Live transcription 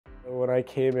When I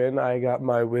came in, I got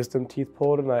my wisdom teeth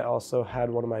pulled and I also had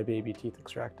one of my baby teeth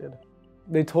extracted.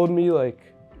 They told me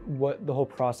like what the whole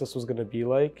process was gonna be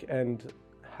like and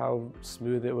how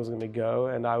smooth it was gonna go,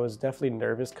 and I was definitely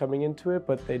nervous coming into it,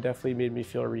 but they definitely made me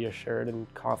feel reassured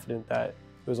and confident that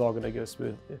it was all gonna go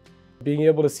smoothly. Being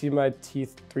able to see my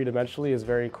teeth three-dimensionally is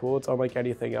very cool. It's unlike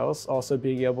anything else. Also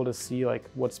being able to see like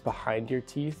what's behind your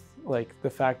teeth, like the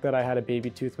fact that I had a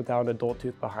baby tooth without an adult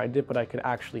tooth behind it, but I could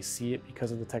actually see it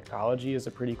because of the technology is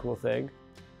a pretty cool thing.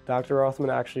 Dr.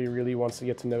 Rothman actually really wants to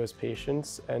get to know his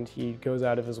patients, and he goes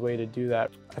out of his way to do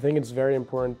that. I think it's very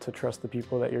important to trust the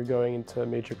people that you're going into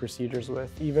major procedures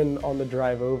with. Even on the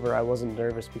drive over, I wasn't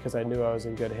nervous because I knew I was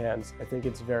in good hands. I think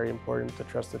it's very important to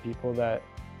trust the people that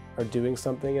are doing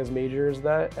something as major as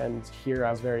that, and here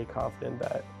I was very confident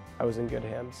that I was in good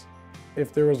hands.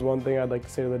 If there was one thing I'd like to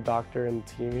say to the doctor and the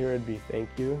team here, it'd be thank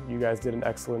you. You guys did an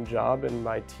excellent job and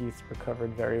my teeth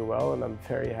recovered very well, and I'm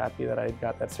very happy that I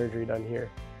got that surgery done here.